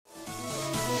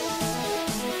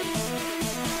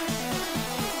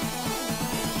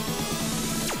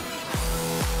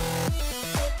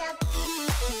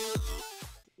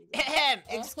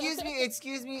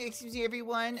excuse me,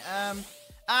 everyone.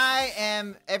 I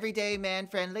am everyday man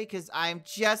friendly because I'm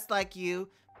just like you,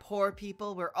 poor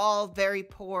people. We're all very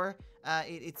poor.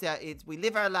 We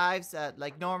live our lives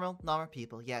like normal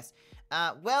people. Yes.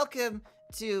 Welcome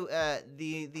to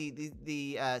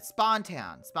the Spawn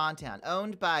Town,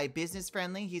 owned by Business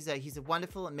Friendly. He's a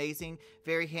wonderful, amazing,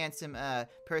 very handsome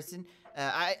person.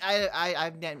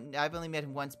 I've only met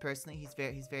him once personally. He's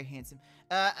very handsome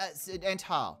and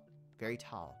tall, very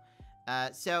tall.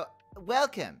 So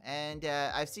welcome, and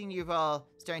I've seen you've all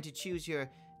starting to choose your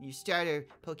starter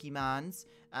Pokemons.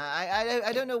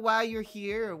 I don't know why you're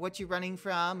here or what you're running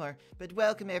from, but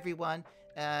welcome everyone.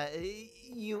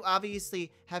 You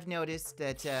obviously have noticed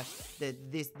that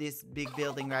this big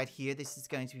building right here, this is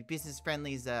going to be Business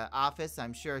Friendly's office.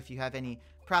 I'm sure if you have any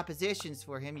propositions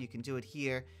for him, you can do it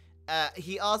here.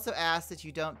 He also asked that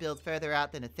you don't build further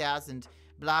out than 1,000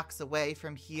 blocks away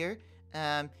from here.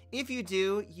 If you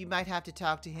do, you might have to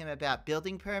talk to him about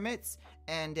building permits,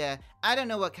 and I don't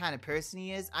know what kind of person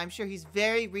he is. I'm sure he's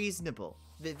very reasonable.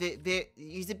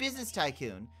 He's a business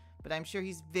tycoon, but I'm sure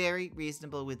he's very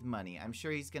reasonable with money. I'm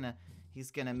sure he's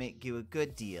gonna make you a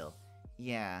good deal.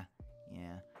 Yeah.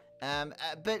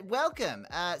 But welcome.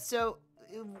 So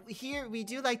here we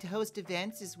do like to host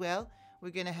events as well. We're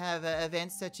gonna have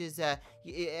events such as,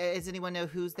 does anyone know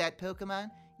who's that Pokemon?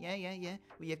 Yeah.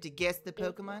 We have to guess the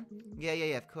Pokemon? Yeah,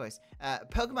 of course.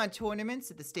 Pokemon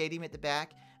tournaments at the stadium at the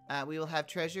back. We will have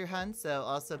treasure hunts. There'll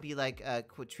also be like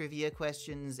trivia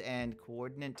questions and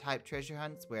coordinate type treasure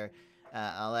hunts where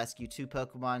I'll ask you 2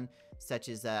 Pokemon such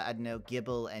as, I don't know,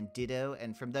 Gibble and Ditto.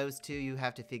 And from those 2, you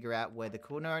have to figure out where the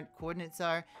coordinates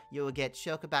are. You will get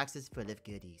Choco boxes full of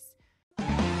goodies.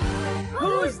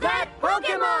 Who's that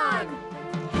Pokemon?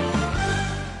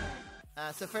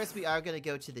 So first we are going to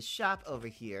go to the shop over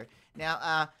here.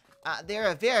 Now, there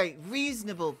are very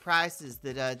reasonable prices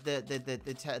that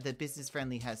the Business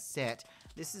Friendly has set.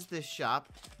 This is the shop.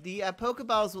 The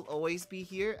Pokeballs will always be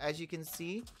here, as you can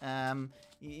see.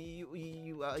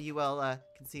 You all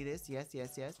can see this. Yes.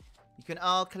 You can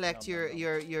all collect your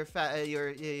 5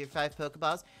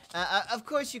 Pokeballs. Of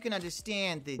course, you can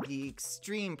understand the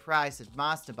extreme price of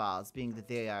Master Balls, being that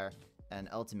they are an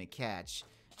ultimate catch.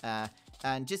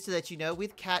 And just to let you know,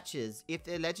 with catches, if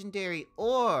a legendary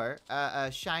or a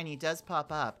shiny does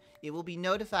pop up, it will be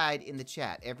notified in the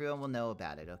chat. Everyone will know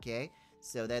about it, okay?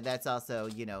 So that's also,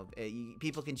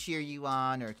 people can cheer you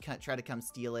on or try to come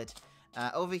steal it.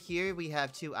 Over here, we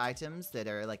have 2 items that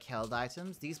are like held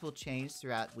items. These will change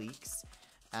throughout weeks.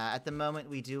 At the moment,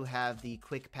 we do have the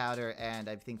Quick Powder and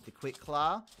I think the Quick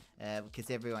Claw, because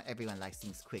everyone likes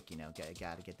things quick,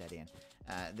 gotta get that in.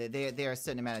 There are a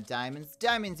certain amount of diamonds.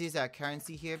 Diamonds is our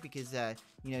currency here because,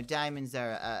 diamonds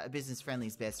are Business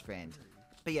Friendly's best friend.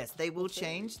 But yes, they will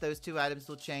change. Those 2 items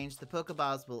will change. The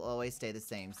Pokeballs will always stay the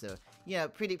same. So,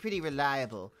 pretty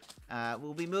reliable.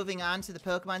 We'll be moving on to the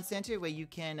Pokemon Center where you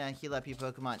can heal up your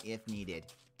Pokemon if needed.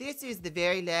 This is the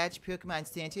very large Pokemon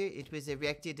Center. It was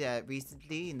erected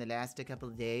recently in the last couple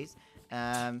of days.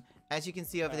 As you can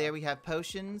see over there, we have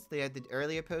potions. They have the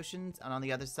earlier potions, and on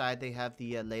the other side, they have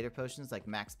the later potions, like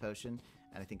Max Potion,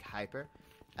 and I think Hyper.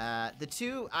 The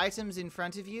 2 items in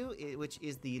front of you, which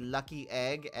is the Lucky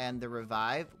Egg and the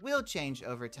Revive, will change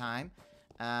over time.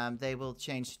 They will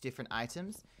change to different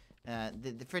items.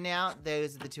 For now,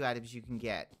 those are the 2 items you can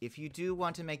get. If you do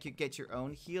want to get your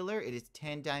own healer, it is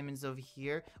 10 diamonds over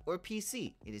here, or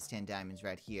PC, it is 10 diamonds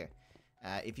right here.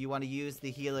 If you want to use the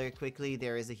healer quickly,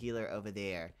 there is a healer over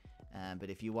there. But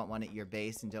if you want one at your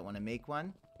base and don't want to make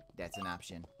one, that's an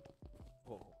option.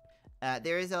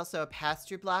 There is also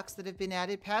pasture blocks that have been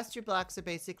added. Pasture blocks are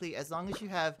basically, as long as you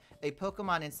have a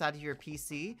Pokemon inside of your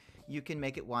PC, you can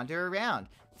make it wander around.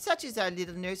 Such as our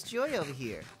little Nurse Joy over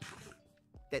here.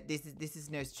 This is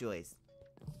Nurse Joy's.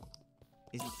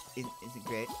 Is it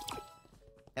great?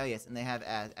 Oh yes, and they have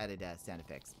added sound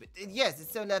effects. But yes,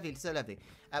 it's so lovely, so lovely.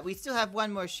 We still have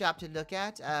one more shop to look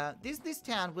at. This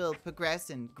town will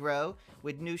progress and grow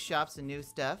with new shops and new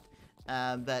stuff.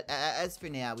 But as for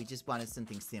now, we just wanted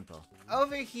something simple.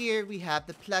 Over here, we have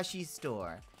the plushie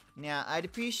store. Now, I'd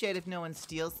appreciate if no one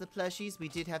steals the plushies. We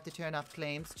did have to turn off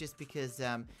claims just because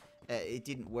it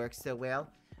didn't work so well.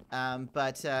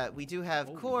 But we do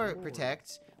have Core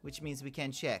Protect, which means we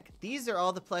can check. These are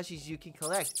all the plushies you can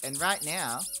collect. And right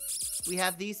now, we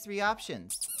have these 3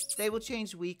 options. They will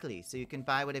change weekly, so you can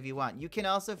buy whatever you want. You can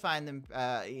also find them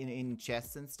in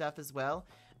chests and stuff as well.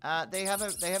 They have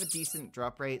a decent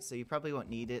drop rate, so you probably won't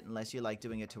need it unless you're like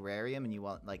doing a terrarium and you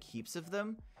want like heaps of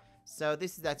them. So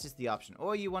that's just the option.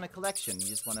 Or you want a collection, you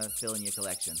just want to fill in your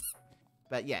collection.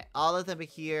 But yeah, all of them are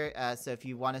here, so if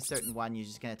you want a certain one, you're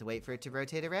just gonna have to wait for it to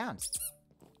rotate around.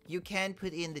 You can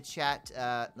put in the chat,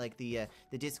 like the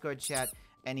Discord chat,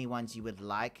 any ones you would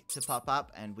like to pop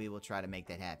up, and we will try to make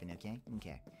that happen, okay?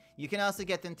 Okay. You can also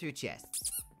get them through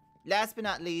chests. Last but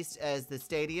not least is the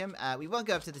stadium. We won't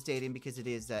go up to the stadium because it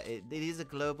is a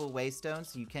global waystone,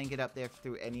 so you can get up there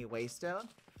through any waystone.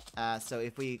 So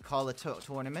if we call a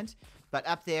tournament, but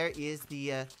up there is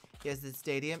the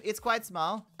stadium. It's quite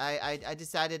small. I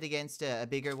decided against a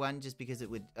bigger one just because it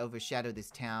would overshadow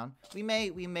this town. We may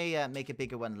make a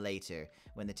bigger one later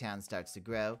when the town starts to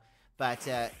grow. But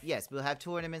yes, we'll have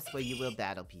tournaments where you will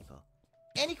battle people.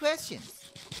 Any questions?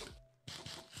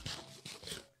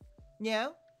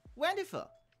 No? Wonderful.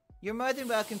 You're more than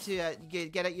welcome to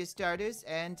get out your starters,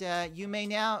 and you may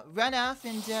now run off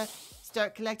and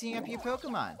start collecting up your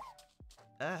Pokemon.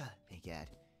 Thank God.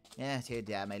 Yeah, dear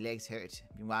Dad, my legs hurt.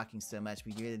 I've been walking so much,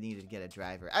 we really needed to get a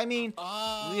driver. I mean,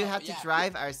 we have to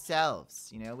drive ourselves,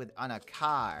 you know, on a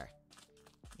car.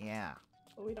 Yeah.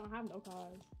 But we don't have no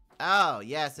cars. Oh,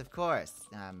 yes, of course.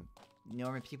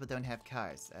 Normal people don't have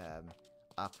cars.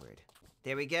 Awkward.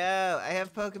 There we go. I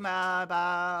have Pokemon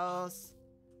balls.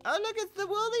 Oh, look, it's the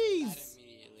Woolies.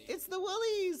 It's the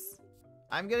Woolies.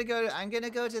 I'm gonna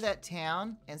go to that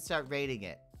town and start raiding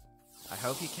it. I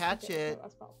hope you catch it.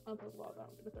 I'm gonna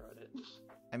throw it in.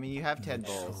 I mean, you have 10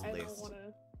 balls at least.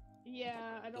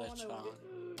 I don't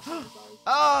wanna.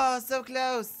 Oh, so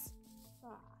close.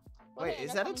 Wait, hey,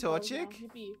 is that a Torchic?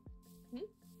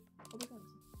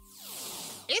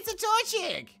 It's a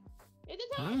Torchic! It's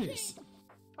a Torchic! Nice.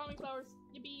 Calming flowers,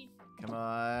 yippee! Come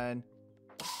on.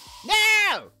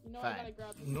 No! You know Fine. I gotta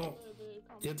grab No.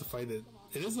 You have to fight it.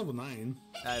 It is level 9.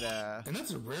 And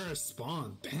that's a rare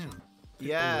spawn. Damn.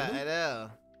 Yeah, Really? I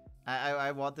know.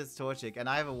 I want this Torchic, and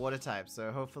I have a water type,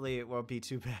 so hopefully it won't be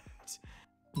too bad.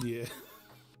 Yeah.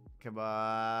 Come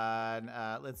on.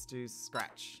 Let's do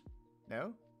Scratch.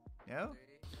 No? No?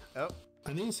 Oh.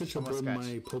 I need to search up where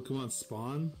my Pokemon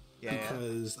spawn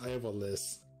because I have a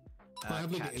list. I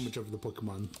have like an image of the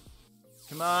Pokemon.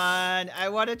 Come on. I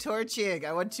want a Torchic.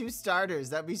 I want 2 starters.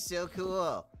 That'd be so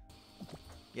cool.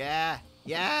 Yeah.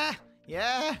 Yeah.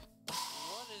 Yeah.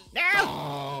 No!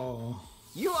 Oh.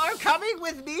 You are coming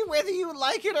with me whether you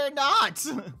like it or not.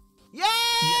 Yes!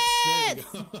 Yes,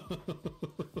 there you go.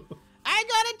 I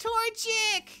got a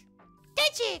Torchic.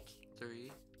 Torchic.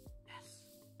 3.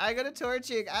 I got a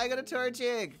Torchic. I got a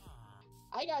Torchic.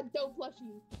 I got dope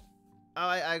plushies. Oh,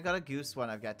 I got a Goose one.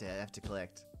 I have to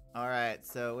collect. All right.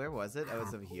 So where was it? Oh,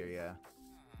 it's over here. Yeah.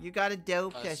 You got a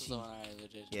dope plushie.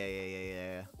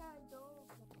 Yeah.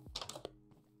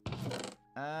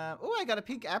 Oh, I got a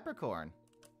pink apricorn.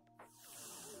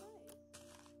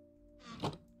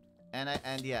 And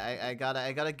I got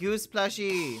a goose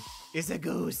plushie. It's a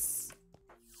goose.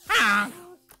 Ha!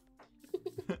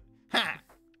 Ha!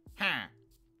 Ha!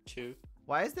 2.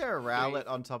 Why is there a Rowlet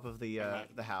on top of the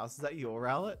house? Is that your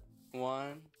Rowlet?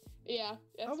 1. Yeah.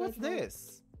 Oh, what's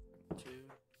this? 2.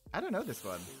 I don't know this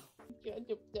one.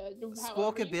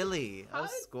 Squawkabilly. Oh,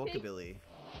 Squawkabilly.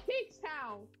 Pigs,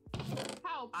 how?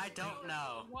 How? I don't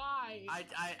know. Why? I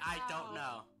don't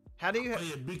know. How do you? Oh,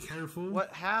 yeah, be careful.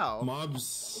 What? How?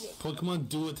 Mobs, Pokemon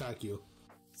do attack you.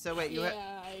 So wait, you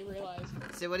I realized.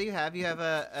 So what do you have? You have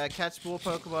a catch more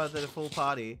Pokemon than a full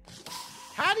party.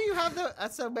 How do you have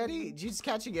so many? You just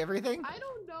catching everything? I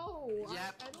don't know.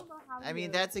 Yep. I don't know how. I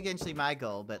mean, that's eventually my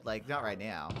goal, but like not right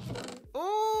now.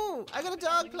 Ooh, I got a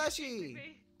dog plushie.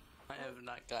 I have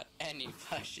not got any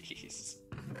plushies.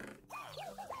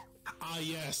 Ah,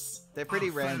 yes. They're pretty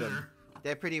random. Feather.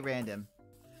 They're pretty random.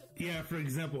 Yeah, for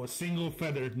example, a single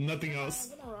feather, nothing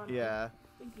else. Yeah.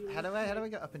 How do I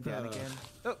go up and down again?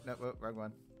 Oh no, wrong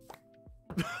one.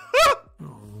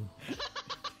 Oh.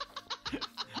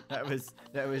 That was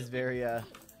very there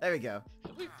we go.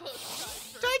 We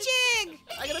both Torchic!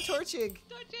 I got a Torchic.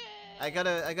 I got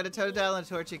a Totodile and a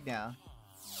Torchic now.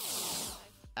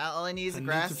 All I need is a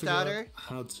grass starter.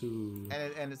 How to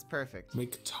and it's perfect.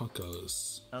 make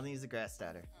tacos. All I need is a grass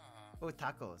starter. Oh,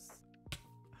 tacos.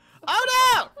 Oh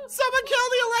no! Someone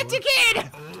killed the electric kid!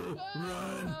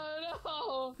 Run!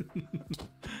 Oh no!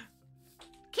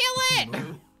 Kill it!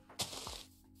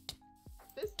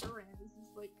 This Duran is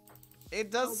just like.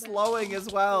 It does so bad. slowing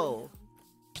as well.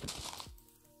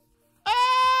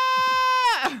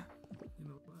 Ah!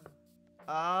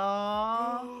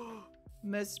 Oh,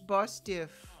 Miss Bostiff.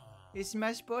 It's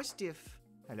Miss Bostiff.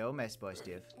 Hello, Miss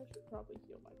Bostiff. I should probably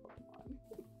heal my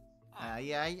Pokemon.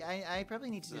 Yeah, I probably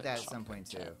need to do that at some point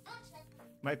too.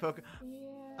 My Poke.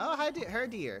 Yeah. Oh, hi, her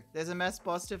dear. There's a Miss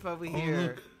Bostiff over here.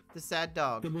 Look. The sad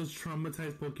dog. The most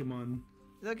traumatized Pokemon.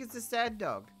 Look, it's a sad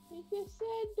dog. It's a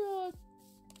sad dog.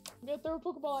 I'm gonna throw a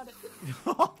Pokeball at it.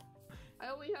 I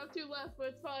only have 2 left, but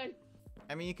it's fine.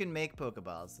 I mean, you can make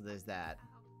Pokeballs, so there's that.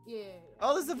 Yeah.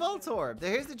 Oh, there's a Voltorb.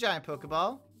 Here's the giant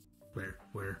Pokeball.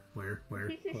 Where?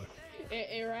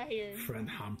 Right here. Friend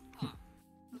hum.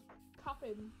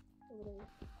 Coffin. Over there.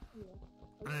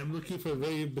 Yeah. I am looking for a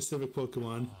very specific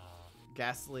Pokemon.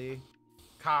 Ghastly.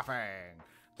 Coughing.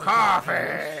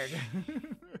 Coughing!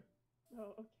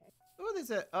 Oh, okay. Oh,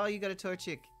 there's a... Oh, you got a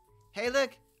Torchic. Hey,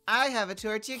 look! I have a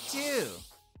Torchic, too!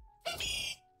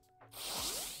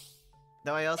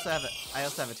 Though I also have a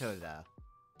Totodile.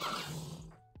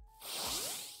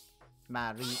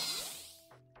 Marie.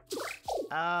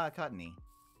 Ah, Cottony.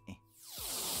 Eh.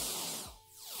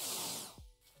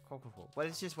 Cool.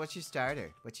 What's your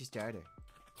starter? What's your starter?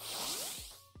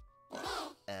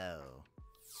 Oh.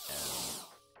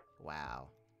 Wow.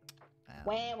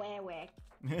 Wah.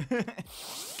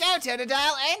 Go,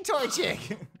 Totodile and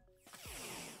Torchic!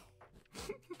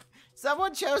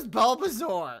 Someone chose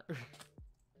Bulbasaur!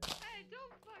 Hey,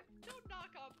 don't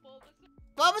knock on Bulbasaur.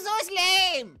 Bulbasaur's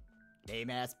lame!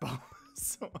 Lame-ass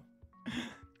Bulbasaur.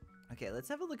 Okay, let's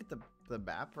have a look at the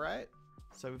map, right?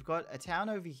 So we've got a town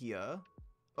over here.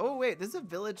 Oh, wait, there's a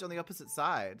village on the opposite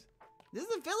side. There's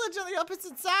a village on the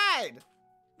opposite side!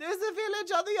 There's a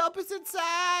village on the opposite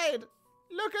side!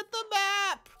 Look at the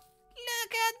map!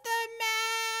 Look at the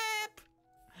map!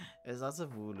 There's lots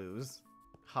of Wooloos.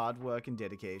 Hard work and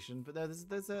dedication. But no,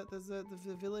 there's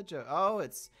a village. Oh,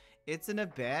 it's an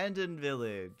abandoned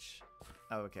village.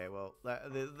 Oh, okay, well,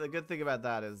 the good thing about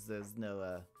that is there's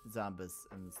no zombies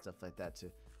and stuff like that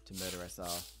to murder us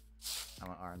all. I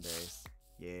want orange berries.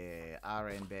 Yeah,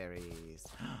 orange berries.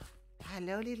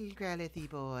 Hello, little Growlithy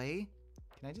boy.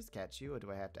 Can I just catch you, or do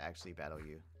I have to actually battle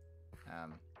you?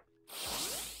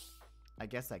 I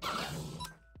guess I can battle you.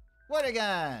 Water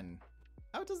gun!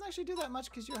 Oh, it doesn't actually do that much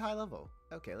because you're high level.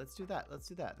 Okay, let's do that. Let's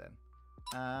do that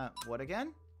then. What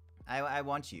again? I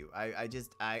want you. I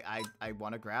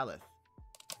want a Growlithe.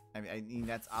 I mean,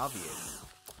 that's obvious.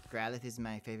 Growlithe is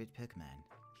my favorite Pokemon.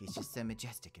 He's just so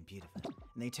majestic and beautiful. And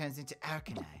then he turns into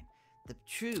Arcanine. The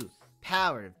true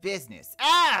power of business.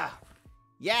 Ah!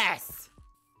 Yes!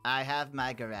 I have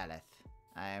my Growlithe.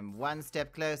 I am one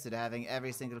step closer to having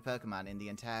every single Pokemon in the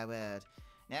entire world.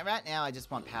 Now, right now, I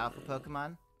just want powerful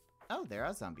Pokemon. Oh, there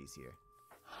are zombies here.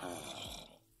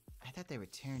 I thought they were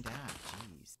turned out.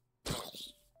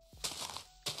 Jeez.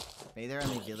 Maybe they're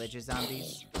only villager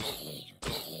zombies?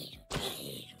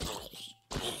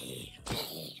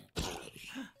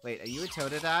 Wait, are you a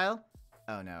Totodile?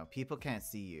 Oh no, people can't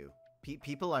see you.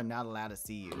 People are not allowed to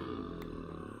see you.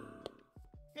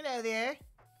 Hello there.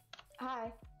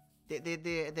 Hi.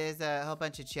 There's a whole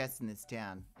bunch of chests in this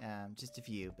town. Just a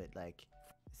few, but like,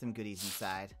 some goodies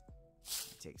inside.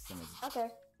 Take some of Okay.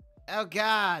 Oh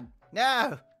god!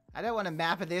 No! I don't want a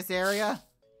map of this area.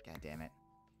 God damn it.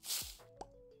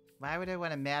 Why would I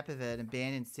want a map of an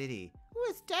abandoned city? Ooh,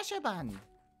 it's Dashaband.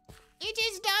 It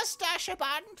is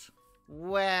Dashaband.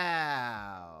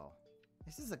 Wow.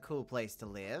 This is a cool place to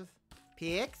live.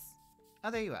 Pix?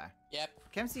 Oh, there you are. Yep.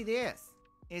 Come see this.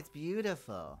 It's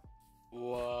beautiful.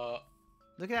 Whoa.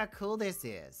 Look at how cool this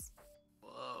is.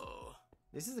 Whoa.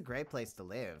 This is a great place to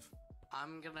live.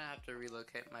 I'm gonna have to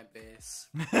relocate my base.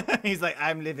 He's like,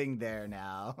 I'm living there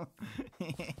now.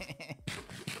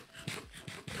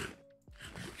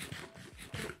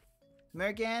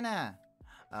 Morgana.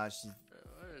 Oh, she's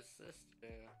What does this do?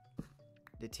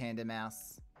 the tandem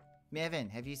mouse. Mevin,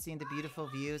 have you seen the beautiful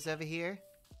views over here?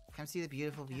 Come see the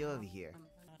beautiful view over here.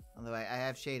 Although I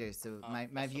have shaders, so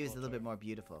my view is a little bit more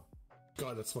beautiful.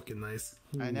 God, that's fucking nice.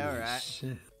 I know, Holy right?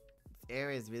 Shit. This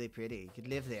area is really pretty. You could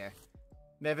live there.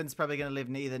 Mevin's probably gonna live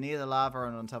either near the lava or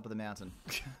on top of the mountain.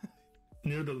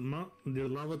 Near the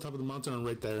lava top of the mountain and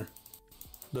right there.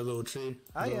 The little tree.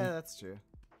 Oh yeah, that's true.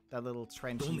 That little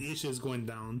trench. The only issue is going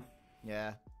down.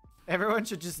 Yeah. Everyone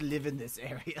should just live in this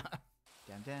area.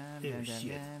 Dum dum Oh, dum dum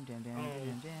shit. dum dum dum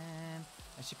dum dum.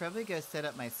 I should probably go set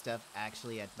up my stuff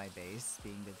actually at my base,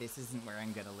 being that this isn't where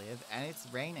I'm gonna live, and it's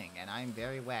raining, and I'm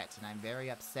very wet, and I'm very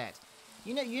upset.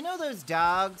 You know those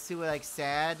dogs who are like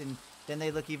sad, and then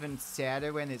they look even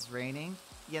sadder when it's raining?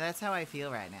 Yeah, that's how I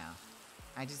feel right now.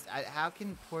 How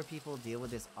can poor people deal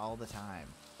with this all the time?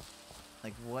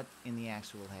 Like, what in the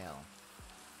actual hell?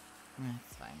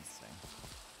 It's fine, it's fine.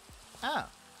 Oh,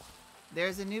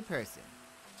 there's a new person.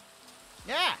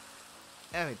 Yeah!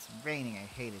 Oh, it's raining, I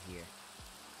hate it here.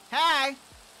 Hi!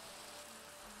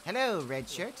 Hello, red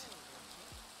shirt.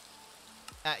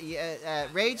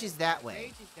 Rage is that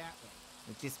way.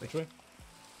 Like this way. Which way?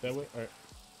 That way? Alright.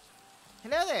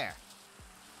 Hello there!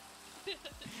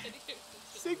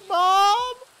 Sing,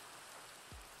 Mom!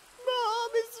 Mom,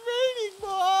 it's raining,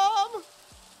 Mom!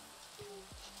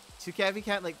 Too bad we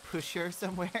can't like push her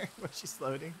somewhere while she's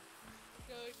floating.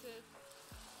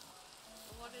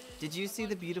 Did you see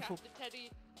the beautiful?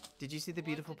 Did you see the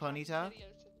beautiful ponytail?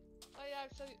 Oh yeah,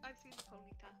 I've seen the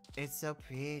ponytail. It's so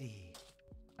pretty.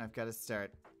 I've got to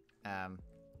start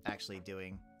actually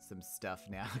doing some stuff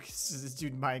now. Just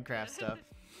doing Minecraft stuff.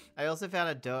 I also found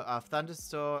a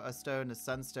thunderstone, a stone, a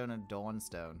sunstone, and a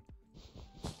dawnstone.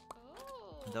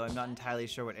 Oh. Though I'm not entirely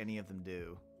sure what any of them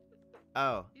do.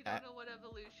 Oh. You don't know what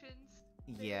evolutions?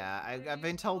 Yeah, I've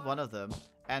been told one of them.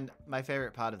 And my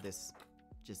favorite part of this,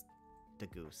 just the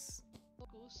goose.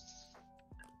 Goose.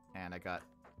 And I got...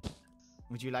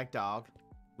 Would you like dog?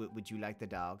 Would you like the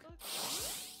dog?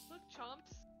 Look,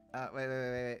 chomps.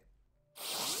 Wait.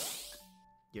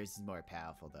 Yours is more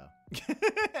powerful, though.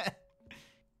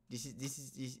 This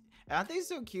is... Aren't they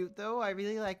so cute, though? I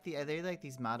really like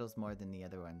these models more than the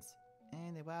other ones.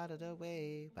 And they waddled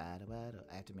away, waddle.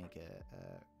 I have to make a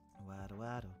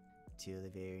waddle. Till the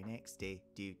very next day.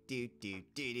 Do.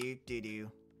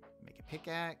 Make a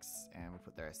pickaxe, and we'll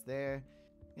put the rest there.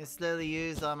 I slowly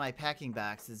use all my packing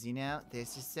boxes, you know?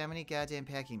 There's just so many goddamn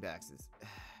packing boxes.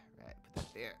 Right, put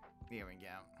that there. There we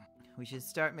go. We should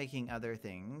start making other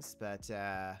things, but, do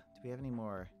we have any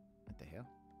more? What the hell?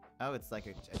 Oh, it's like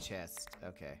a chest.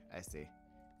 Okay, I see.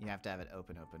 You have to have it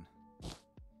open.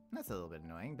 That's a little bit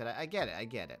annoying, but I get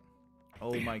it.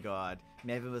 Oh my god.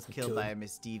 Maven was killed by a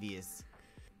mischievous.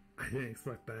 I didn't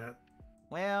expect that.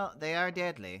 Well, they are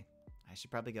deadly. I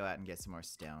should probably go out and get some more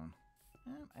stone.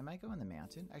 I might go on the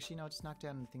mountain. Actually, no, I'll just knock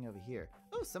down the thing over here.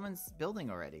 Oh, someone's building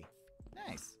already.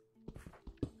 Nice.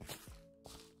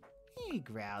 Hey,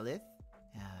 Growlithe.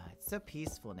 It's so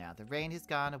peaceful now. The rain has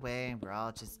gone away and we're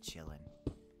all just chilling.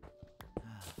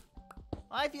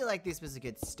 Well, I feel like this was a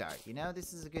good start, you know?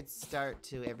 This is a good start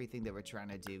to everything that we're trying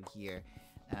to do here.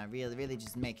 Really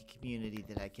just make a community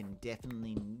that I can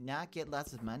definitely not get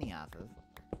lots of money off of.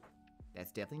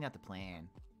 That's definitely not the plan.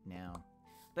 No.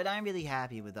 But I'm really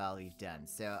happy with all we've done.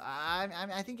 So I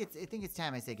think it's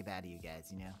time I say goodbye to you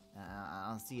guys, you know?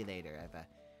 I'll see you later.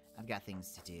 I've got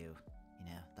things to do, you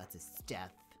know? Lots of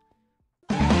stuff.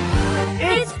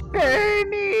 It's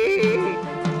Bernie!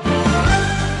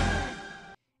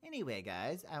 Anyway,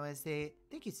 guys, I want to say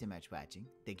thank you so much for watching.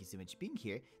 Thank you so much for being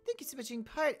here. Thank you so much for being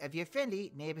part of your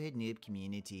friendly Neighborhood Noob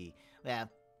community. Well,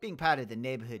 being part of the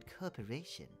Neighborhood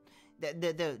Corporation.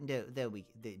 Though we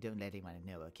don't let anyone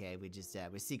know, okay? We're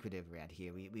secretive around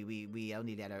here. We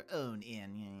only let our own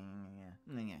in.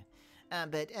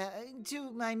 But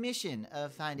to my mission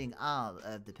of finding all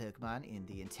of the Pokemon in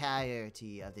the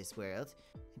entirety of this world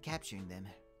and capturing them,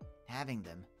 having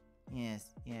them.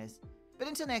 Yes. But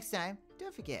until next time,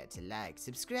 don't forget to like,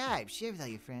 subscribe, share with all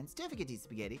your friends. Don't forget to eat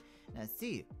spaghetti. And I'll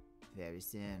see you very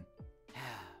soon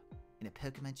in a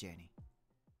Pokemon journey.